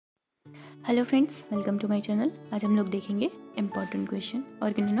Hello friends, welcome to my channel. आज हम लोग देखेंगे important question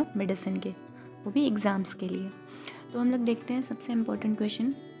organic of medicine के, वो भी एग्ज़ाम्स के लिए। तो हम लोग देखते हैं सबसे इम्पॉर्टेंट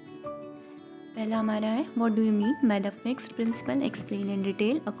क्वेश्चन। पहला हमारा है, what do you mean by the fixed principal, explain in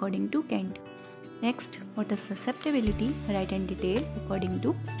detail according to cantt. Next, what is susceptibility, right in detail according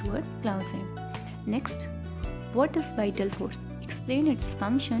to Stuart क्लाउसे। Next, what is vital force, explain its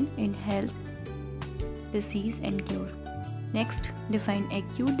function in health, disease and cure. Next, define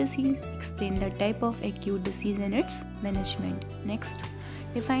acute disease. Explain the type of acute disease and its management. Next,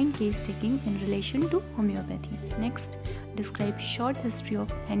 define case taking in relation to homeopathy. Next, describe short history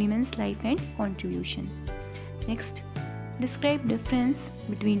of Hahnemann's life and contribution. Next, describe difference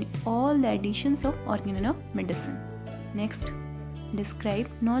between all the editions of Organon of Medicine. Next,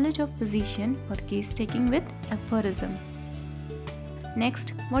 describe knowledge of physician or case taking with aphorism.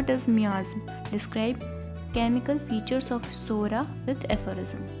 Next, what is miasm? Describe chemical features of sora with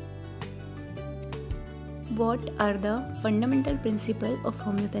aphorism. What are the fundamental principles of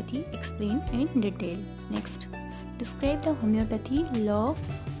homeopathy? Explain in detail. Next, describe the homeopathy law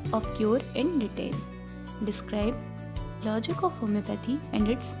of cure in detail. Describe logic of homeopathy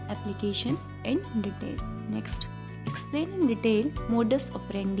and its application in detail. Next, explain in detail modus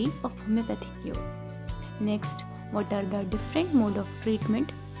operandi of homeopathic cure. Next, what are the different modes of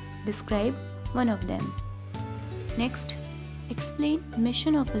treatment? Describe one of them. Next, explain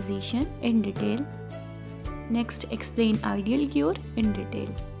mission of physician in detail. Next, explain ideal cure in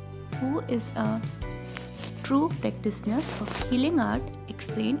detail. Who is a true practitioner of healing art?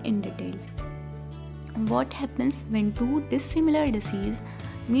 Explain in detail. What happens when two dissimilar diseases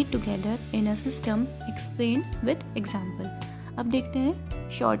meet together in a system? Explain with example. अब देखते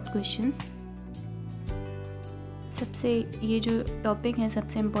हैं short questions. सबसे ये जो topic हैं,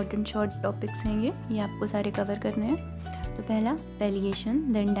 सबसे important short topics हैं ये आपको सारे कवर करने हैं। तो पहला palliation,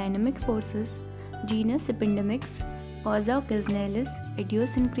 then dynamic forces, genus epidemics, कॉजा ओकेजनैलिस,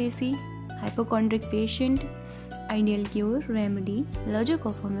 idiosyncrasy, hypochondriac patient, ideal cure, remedy, logic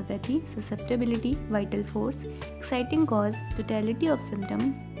of homeopathy, susceptibility, vital force, exciting cause, totality of symptom,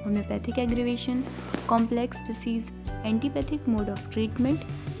 homeopathic aggravation, complex disease, antipathic mode of treatment,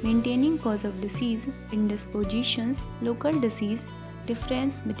 maintaining cause of disease, indispositions, local disease,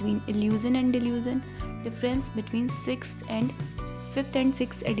 difference between illusion and delusion, difference between 5th and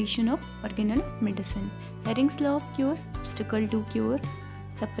 6th edition of Organon of Medicine, Hering's law of cure, obstacle to cure,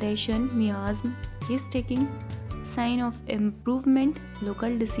 suppression, miasm, case taking, sign of improvement,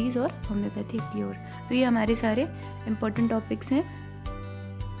 local disease और homeopathic cure। तो ये हमारे सारे important topics हैं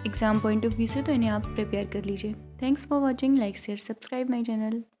exam point of view से, तो इन्हें आप प्रिपेयर कर लीजिए। Thanks for watching, like share subscribe my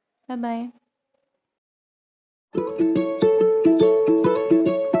channel. Bye bye.